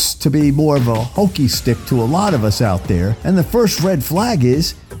looks to be more of a hokey stick to a lot of us out there. And the first red flag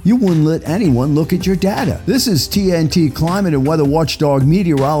is you wouldn't let anyone look at your data. This is TNT climate and weather watchdog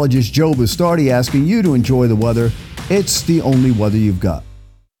meteorologist Joe Bastardi asking you to enjoy the weather. It's the only weather you've got.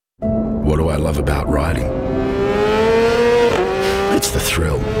 What do I love about riding? It's the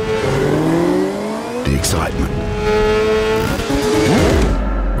thrill, the excitement.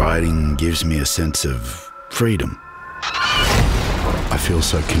 Riding gives me a sense of freedom. I feel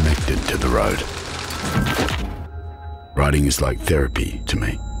so connected to the road. Riding is like therapy to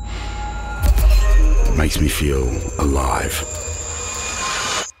me. It makes me feel alive.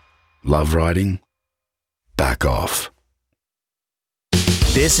 Love riding? Back off.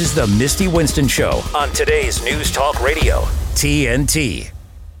 This is the Misty Winston Show on today's News Talk Radio, TNT.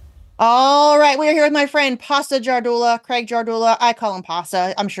 All right, we are here with my friend Pasta Jardula, Craig Jardula. I call him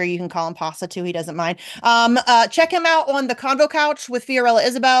Pasta. I'm sure you can call him Pasta too. He doesn't mind. Check him out on the Convo Couch with Fiorella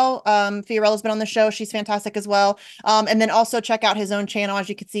Isabel. Fiorella's been on the show. She's fantastic as well. And then also check out his own channel, as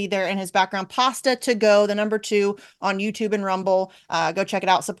you can see there in his background, Pasta to Go, the number 2 on YouTube and Rumble. Go check it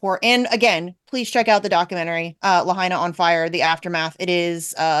out, support. And again, please check out the documentary, Lahaina on Fire, The Aftermath. It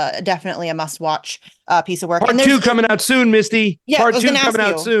is definitely a must-watch piece of work. Part 2 coming out soon, Misty. Yeah, Part 2 coming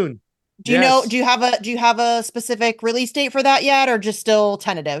out soon. Do you know? Do you have a specific release date for that yet, or just still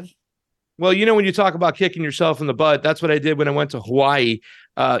tentative? Well, when you talk about kicking yourself in the butt, that's what I did when I went to Hawaii.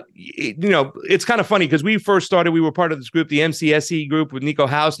 It's kind of funny because we first started, we were part of this group, the MCSE group with Nico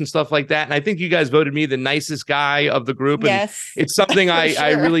House and stuff like that. And I think you guys voted me the nicest guy of the group. And yes. It's something Sure.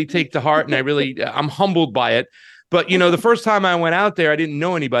 I really take to heart, and I'm humbled by it. But, the first time I went out there, I didn't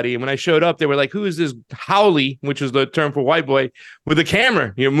know anybody. And when I showed up, they were like, who is this howly, which is the term for white boy, with a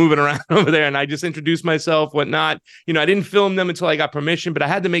camera, moving around over there. And I just introduced myself, whatnot. I didn't film them until I got permission, but I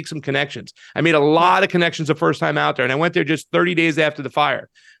had to make some connections. I made a lot of connections the first time out there. And I went there just 30 days after the fire.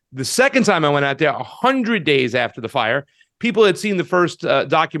 The second time I went out there, 100 days after the fire, people had seen the first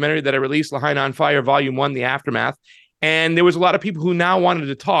documentary that I released, Lahaina on Fire, Volume 1, The Aftermath. And there was a lot of people who now wanted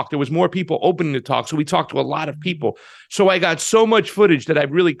to talk. There was more people opening to talk. So we talked to a lot of people. So I got so much footage that I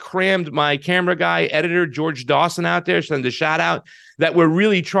really crammed my camera guy, editor, George Dawson out there, send a shout out, that we're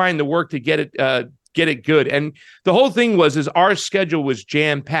really trying to work to get it good. And the whole thing is our schedule was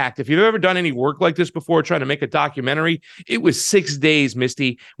jam packed. If you've ever done any work like this before, trying to make a documentary, it was 6 days,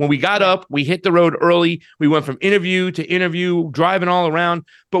 Misty. When we got up, we hit the road early. We went from interview to interview, driving all around,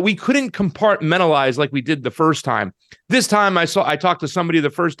 but we couldn't compartmentalize like we did the first time. This time I talked to somebody the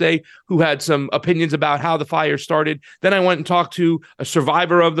first day who had some opinions about how the fire started. Then I went and talked to a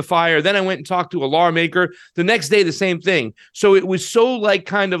survivor of the fire. Then I went and talked to a lawmaker. The next day, the same thing. So it was so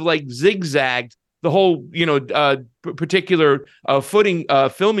kind of zigzagged, the whole, particular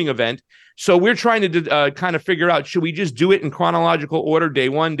filming event. So we're trying to kind of figure out, should we just do it in chronological order, day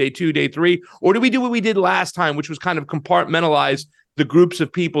 1, day 2, day 3, or do we do what we did last time, which was kind of compartmentalize the groups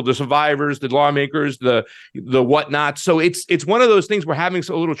of people, the survivors, the lawmakers, the whatnot. So it's one of those things we're having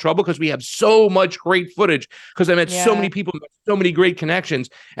a little trouble because we have so much great footage, because I met so many people, so many great connections,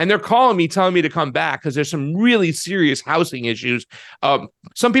 and they're calling me, telling me to come back because there's some really serious housing issues.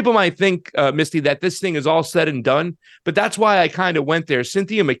 Some people might think, Misty, that this thing is all said and done, but that's why I kind of went there.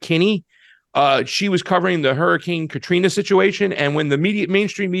 Cynthia McKinney, she was covering the Hurricane Katrina situation. And when the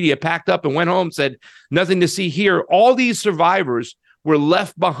mainstream media packed up and went home, said nothing to see here, all these survivors were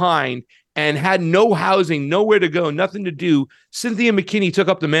left behind and had no housing, nowhere to go, nothing to do. Cynthia McKinney took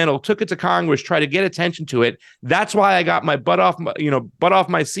up the mantle, took it to Congress, tried to get attention to it. That's why I got my butt off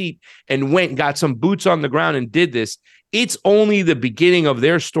my seat and went and got some boots on the ground and did this. It's only the beginning of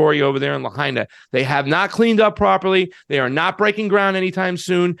their story over there in Lahaina. They have not cleaned up properly. They are not breaking ground anytime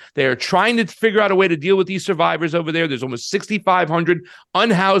soon. They are trying to figure out a way to deal with these survivors over there. There's almost 6,500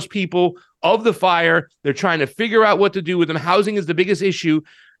 unhoused people of the fire. They're trying to figure out what to do with them. Housing is the biggest issue,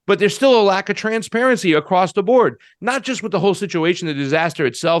 but there's still a lack of transparency across the board, not just with the whole situation, the disaster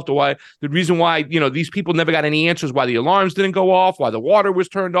itself, the reason why, these people never got any answers, why the alarms didn't go off, why the water was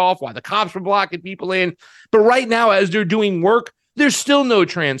turned off, why the cops were blocking people in. But right now, as they're doing work, there's still no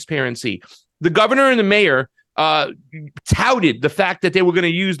transparency. The governor and the mayor touted the fact that they were going to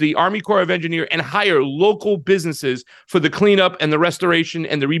use the Army Corps of Engineers and hire local businesses for the cleanup and the restoration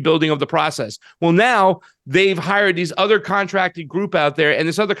and the rebuilding of the process. Well, now they've hired these other contracted group out there, and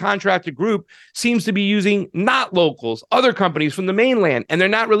this other contracted group seems to be using not locals, other companies from the mainland, and they're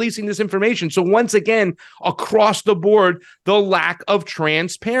not releasing this information. So once again, across the board, the lack of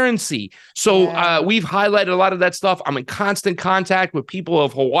transparency. So we've highlighted a lot of that stuff. I'm in constant contact with people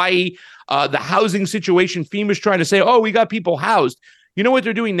of Hawaii. The housing situation, FEMA's trying to say, oh, we got people housed. You know what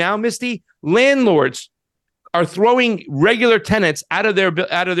they're doing now, Misty? Landlords are throwing regular tenants out of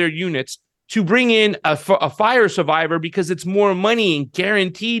their units to bring in a fire survivor because it's more money and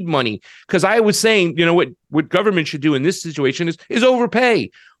guaranteed money. Because I was saying, what government should do in this situation is overpay.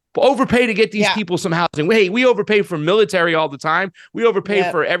 Overpay to get these people some housing. Hey, we overpay for military all the time. We overpay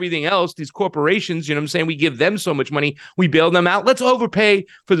for everything else. These corporations, you know what I'm saying? We give them so much money. We bail them out. Let's overpay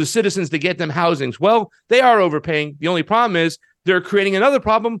for the citizens to get them housings. Well, they are overpaying. The only problem is they're creating another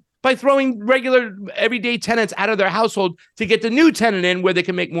problem by throwing regular everyday tenants out of their household to get the new tenant in where they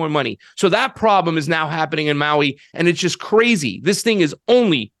can make more money. So that problem is now happening in Maui, and it's just crazy. This thing is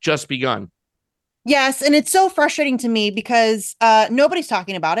only just begun. Yes, and it's so frustrating to me because nobody's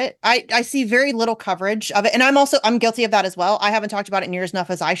talking about it. I see very little coverage of it, and I'm guilty of that as well. I haven't talked about it near as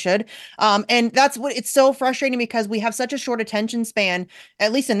enough as I should, and that's what it's so frustrating because we have such a short attention span.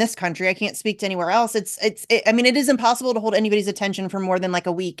 At least in this country, I can't speak to anywhere else. I mean, it is impossible to hold anybody's attention for more than like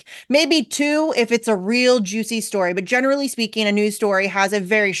a week, maybe two if it's a real juicy story. But generally speaking, a news story has a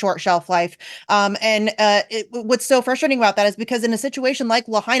very short shelf life. What's so frustrating about that is because in a situation like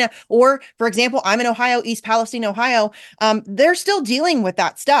Lahaina, or for example, I'm in Ohio, East Palestine, Ohio. They're still dealing with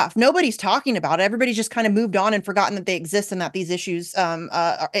that stuff. Nobody's talking about it. Everybody's just kind of moved on and forgotten that they exist and that these issues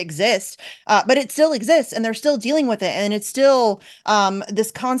exist. But it still exists and they're still dealing with it. And it's still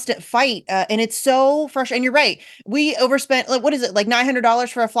this constant fight. And it's so frustrating. And you're right. We overspent, like, what is it? Like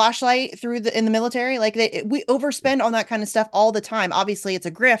 $900 for a flashlight in the military? Like we overspend on that kind of stuff all the time. Obviously it's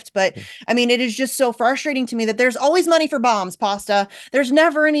a grift, but I mean, it is just so frustrating to me that there's always money for bombs, Pasta. There's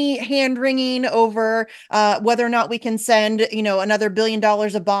never any hand wringing over whether or not we can send, another $1 billion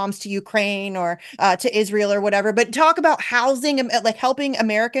of bombs to Ukraine or to Israel or whatever. But talk about housing, like helping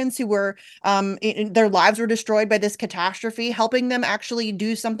Americans who were, their lives were destroyed by this catastrophe, helping them actually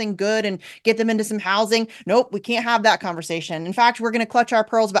do something good and get them into some housing. Nope, we can't have that conversation. In fact, we're going to clutch our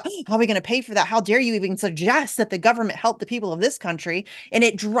pearls about how are we going to pay for that? How dare you even suggest that the government help the people of this country? And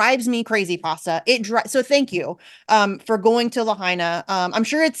it drives me crazy, Pasta. So thank you for going to Lahaina. I'm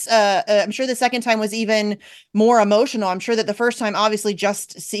sure the second time was even more emotional. I'm sure that the first time, obviously,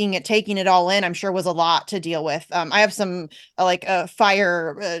 just seeing it, taking it all in, I'm sure was a lot to deal with. I have some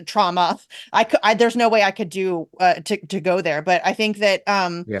fire trauma. There's no way I could do to go there, but I think that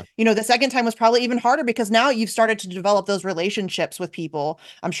the second time was probably even harder because now you've started to develop those relationships with people.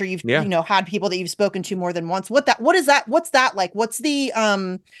 I'm sure you've had people that you've spoken to more than once. What is that? What's that like? What's the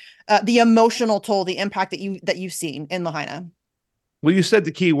emotional toll, the impact that you've seen in Lahaina? Well, you said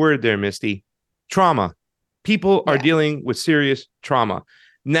the key word there, Misty. Trauma. People are dealing with serious trauma.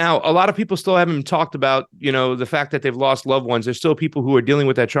 Now, a lot of people still haven't talked about, the fact that they've lost loved ones. There's still people who are dealing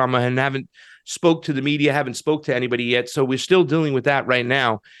with that trauma and haven't spoke to the media, haven't spoke to anybody yet. So we're still dealing with that right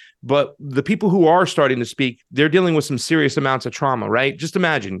now. But the people who are starting to speak, they're dealing with some serious amounts of trauma, right? Just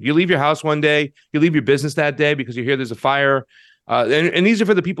imagine you leave your house one day, you leave your business that day because you hear there's a fire. And these are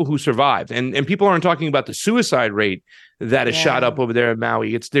for the people who survived. And people aren't talking about the suicide rate that is shot up over there in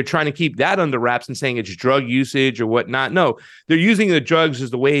Maui. They're trying to keep that under wraps and saying it's drug usage or whatnot. No, they're using the drugs as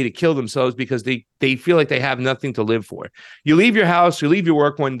the way to kill themselves because they feel like they have nothing to live for. You leave your house, you leave your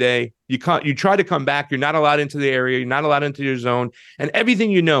work one day, you try to come back, you're not allowed into the area, you're not allowed into your zone, and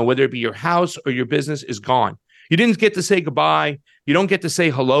everything whether it be your house or your business, is gone. You didn't get to say goodbye. You don't get to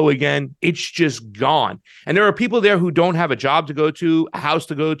say hello again. It's just gone. And there are people there who don't have a job to go to, a house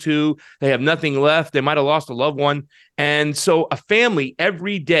to go to. They have nothing left. They might have lost a loved one. And so a family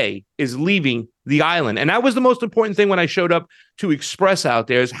every day is leaving the island. And that was the most important thing when I showed up to express out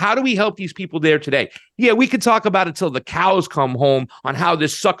there is how do we help these people there today? Yeah, we could talk about it till the cows come home on how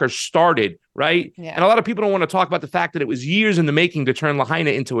this sucker started, right? Yeah. And a lot of people don't want to talk about the fact that it was years in the making to turn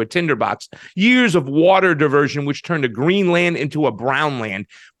Lahaina into a tinderbox, years of water diversion, which turned a green land into a brown land.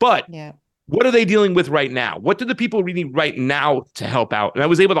 But What are they dealing with right now? What do the people really need right now to help out? And I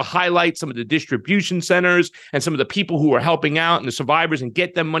was able to highlight some of the distribution centers and some of the people who are helping out and the survivors and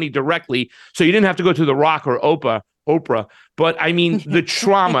get them money directly. So you didn't have to go to The Rock or Oprah. But I mean, the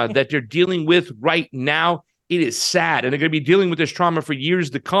trauma that they're dealing with right now, it is sad. And they're going to be dealing with this trauma for years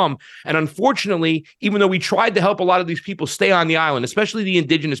to come. And unfortunately, even though we tried to help a lot of these people stay on the island, especially the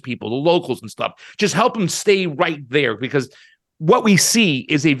indigenous people, the locals and stuff, just help them stay right there, because what we see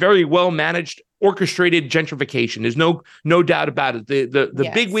is a very well-managed, orchestrated gentrification. There's no doubt about it.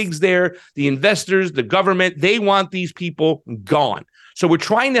 The bigwigs there, the investors, the government, they want these people gone. So we're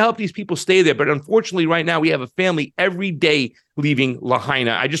trying to help these people stay there. But unfortunately, right now, we have a family every day leaving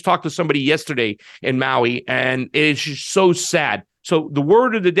Lahaina. I just talked to somebody yesterday in Maui, and it's just so sad. So the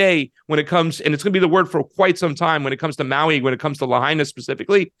word of the day when it comes, and it's going to be the word for quite some time when it comes to Maui, when it comes to Lahaina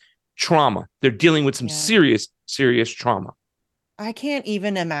specifically, trauma. They're dealing with some serious trauma. I can't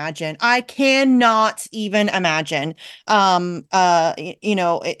even imagine. I cannot even imagine. You're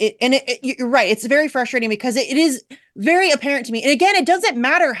right. It's very frustrating because it is very apparent to me. And again, it doesn't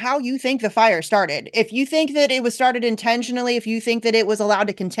matter how you think the fire started. If you think that it was started intentionally, if you think that it was allowed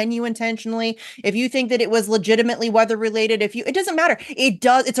to continue intentionally, if you think that it was legitimately weather related, it doesn't matter.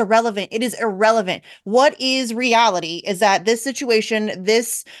 It's irrelevant. It is irrelevant. What is reality is that this situation,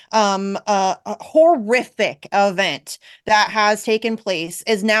 this horrific event that has taken place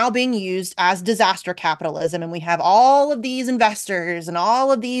is now being used as disaster capitalism. And we have all of these investors and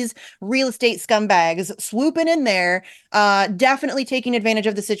all of these real estate scumbags swooping in there, definitely taking advantage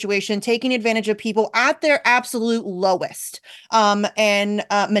of the situation, taking advantage of people at their absolute lowest, and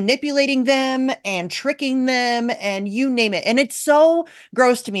manipulating them and tricking them and you name it. And it's so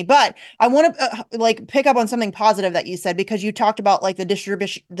gross to me. But I want to pick up on something positive that you said, because you talked about like the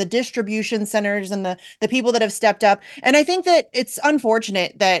distribution centers and the people that have stepped up. And I think that it's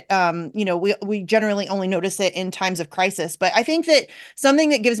unfortunate that we generally only notice it in times of crisis. But I think that something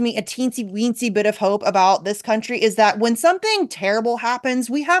that gives me a teensy weensy bit of hope about this country is that when something terrible happens,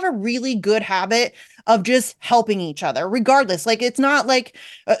 we have a really good habit of just helping each other, regardless. Like, it's not like,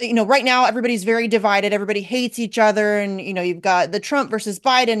 right now, everybody's very divided. Everybody hates each other. And, you've got the Trump versus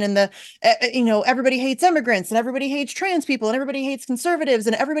Biden and everybody hates immigrants and everybody hates trans people and everybody hates conservatives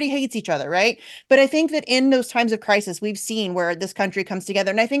and everybody hates each other. Right. But I think that in those times of crisis, we've seen where this country comes together.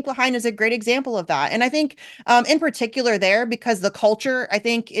 And I think Lahaina is a great example of that. And I think in particular there, because the culture, I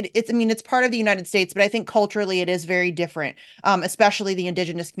think it's part of the United States, but I think culturally it is very different, especially the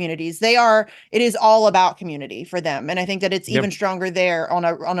indigenous communities. It is all about community for them. And I think that it's even stronger there on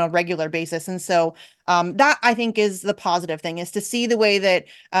a regular basis. And so that I think is the positive thing, is to see the way that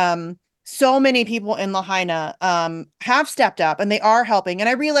so many people in Lahaina have stepped up and they are helping. And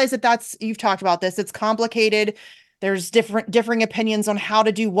I realize that you've talked about this, it's complicated. There's differing opinions on how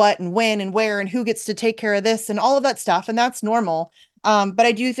to do what and when and where and who gets to take care of this and all of that stuff. And that's normal. But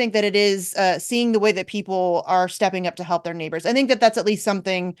I do think that it is seeing the way that people are stepping up to help their neighbors. I think that that's at least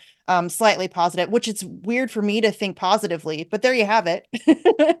something slightly positive, which it's weird for me to think positively, but there you have it.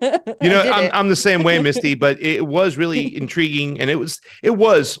 I'm the same way, Misty, but it was really intriguing. And it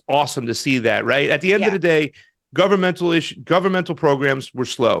was awesome to see that, right? At the end of the day, governmental programs were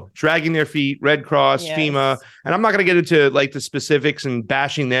slow, dragging their feet. Red Cross, FEMA, and I'm not going to get into like the specifics and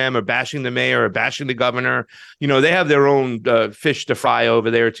bashing them or bashing the mayor or bashing the governor. They have their own fish to fry over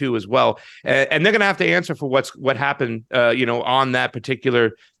there too as well, and they're going to have to answer for what happened, on that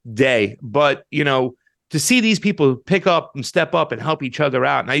particular day. But to see these people pick up and step up and help each other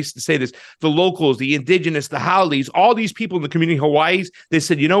out. And I used to say this, the locals, the indigenous, the haoles, all these people in the community, Hawaii's, they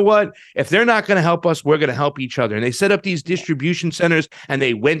said, you know what? If they're not going to help us, we're going to help each other. And they set up these distribution centers and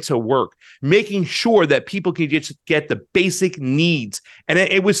they went to work, making sure that people can just get the basic needs. And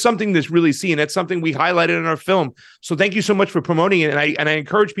it was something that's really seen. That's something we highlighted in our film. So thank you so much for promoting it. And I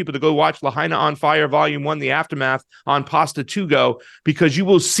encourage people to go watch Lahaina on Fire Volume 1, The Aftermath on Pasta To Go, because you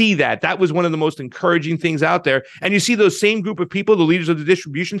will see that. That was one of the most encouraging things out there. And you see those same group of people, the leaders of the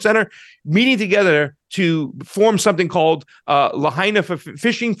distribution center, meeting together to form something called Lahaina for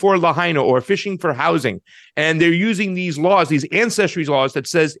Fishing for Lahaina, or Fishing for Housing. And they're using these laws, these ancestry laws that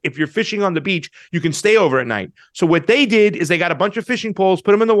says if you're fishing on the beach, you can stay over at night. So what they did is they got a bunch of fishing poles,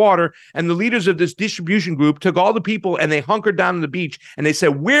 put them in the water, and the leaders of this distribution group took all the people and they hunkered down on the beach and they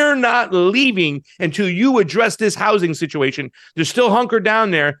said, we're not leaving until you address this housing situation. They're still hunkered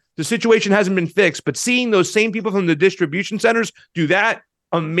down there. The situation hasn't been fixed, but seeing those same people from the distribution centers do that,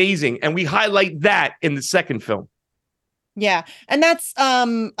 amazing. And we highlight that in the second film. Yeah. And that's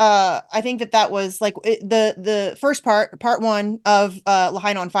I think that was like the first part one of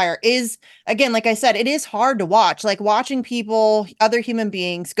Lahaina on Fire is, again, like I said, it is hard to watch. Like watching people, other human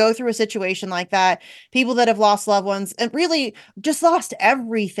beings go through a situation like that, people that have lost loved ones and really just lost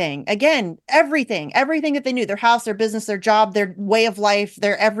everything. Again, everything that they knew, their house, their business, their job, their way of life,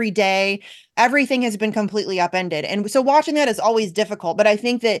 their everyday, everything has been completely upended. And so watching that is always difficult, but I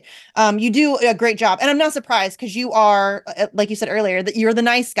think that you do a great job. And I'm not surprised because you are, like you said earlier, that you're the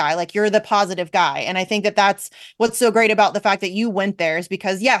nice guy, like you're the positive guy. And I think that that's what's so great about the fact that you went there is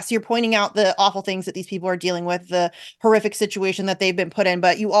because, yes, you're pointing out the awful things that these people are dealing with, the horrific situation that they've been put in,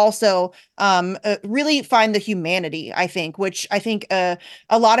 but you also really find the humanity, I think, which I think a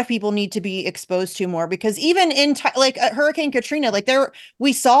lot of people need to be exposed to more, because even in like Hurricane Katrina, like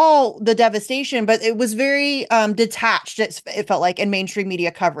we saw the devastation, but it was very detached. It felt like in mainstream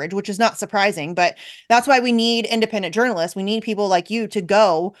media coverage, which is not surprising, but that's why we need independent journalists. We need people like you to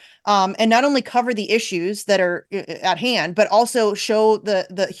go and not only cover the issues that are at hand, but also show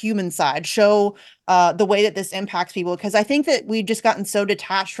the human side, show the way that this impacts people. Because I think that we've just gotten so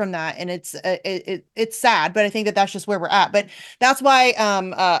detached from that, and it's sad, but I think that that's just where we're at. But that's why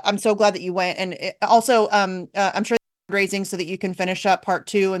I'm so glad that you went, and also I'm sure raising so that you can finish up part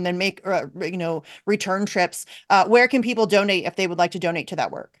 2 and then make return trips. Where can people donate if they would like to donate to that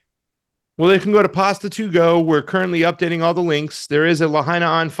work? Well, they can go to Pasta to Go. We're currently updating all the links. There is a Lahaina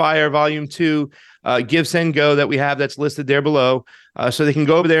on Fire Volume 2 Give, Send, Go that we have that's listed there below. So they can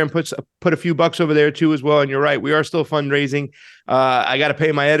go over there and put a few bucks over there too as well. And you're right, we are still fundraising. I got to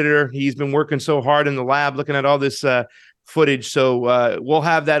pay my editor. He's been working so hard in the lab looking at all this footage. So we'll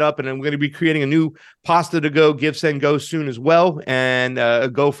have that up, and I'm going to be creating a new Pasta to Go Give, Send, Go soon as well, and a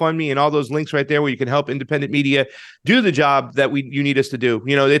GoFundMe and all those links right there where you can help independent media do the job that you need us to do.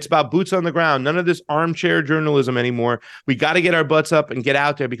 It's about boots on the ground. None of this armchair journalism anymore. We got to get our butts up and get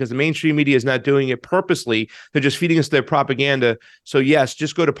out there, because the mainstream media is not doing it purposely. They're just feeding us their propaganda. So yes,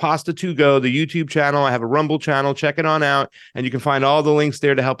 just go to Pasta to Go, the YouTube channel. I have a Rumble channel. Check it on out, and you can find all the links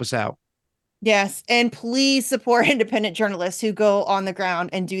there to help us out. Yes. And please support independent journalists who go on the ground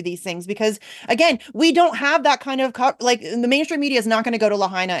and do these things, because again, we don't have that kind of like the mainstream media is not going to go to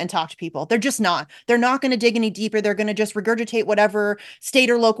Lahaina and talk to people. They're just not. They're not going to dig any deeper. They're going to just regurgitate whatever state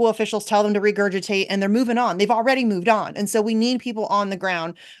or local officials tell them to regurgitate, and they're moving on. They've already moved on. And so we need people on the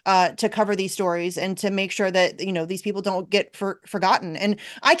ground to cover these stories and to make sure that, these people don't get forgotten. And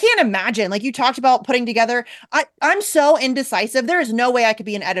I can't imagine, like you talked about putting together, I'm so indecisive. There is no way I could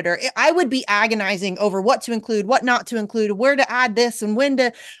be an editor. I would be agonizing over what to include, what not to include, where to add this and when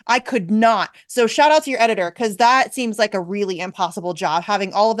to. I could not. So shout out to your editor, because that seems like a really impossible job,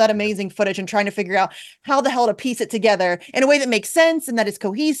 having all of that amazing footage and trying to figure out how the hell to piece it together in a way that makes sense and that is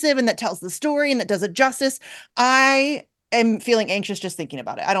cohesive and that tells the story and that does it justice. I am feeling anxious just thinking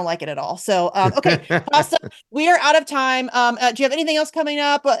about it. I don't like it at all. So, okay, Pasta, we are out of time. Do you have anything else coming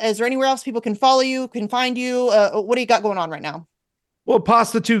up? Is there anywhere else people can follow you, can find you? What do you got going on right now? Well,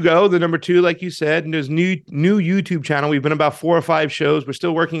 Pasta to Go, the number 2, like you said, and there's new YouTube channel. We've been about 4 or 5 shows. We're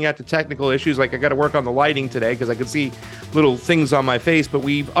still working at the technical issues. Like I got to work on the lighting today because I could see little things on my face, but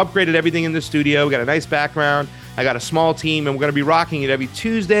we've upgraded everything in the studio. We got a nice background. I got a small team, and we're going to be rocking it every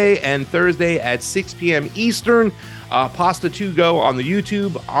Tuesday and Thursday at 6 p.m. Eastern. Pasta to Go on the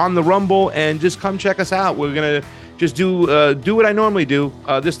YouTube, on the Rumble, and just come check us out. We're going to just do what I normally do.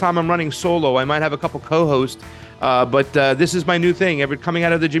 This time I'm running solo. I might have a couple co-hosts. But this is my new thing. Coming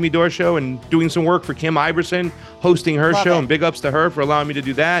out of the Jimmy Dore show and doing some work for Kim Iverson, hosting her show, and big ups to her for allowing me to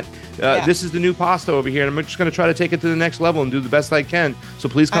do that. This is the new Pasta over here, and I'm just going to try to take it to the next level and do the best I can. So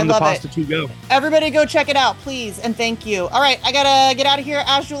please come to Pasta to Go. Everybody go check it out, please, and thank you. All right, I got to get out of here.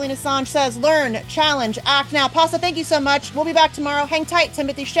 As Julian Assange says, learn, challenge, act now. Pasta, thank you so much. We'll be back tomorrow. Hang tight,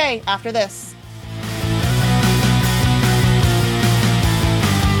 Timothy Shea, after this.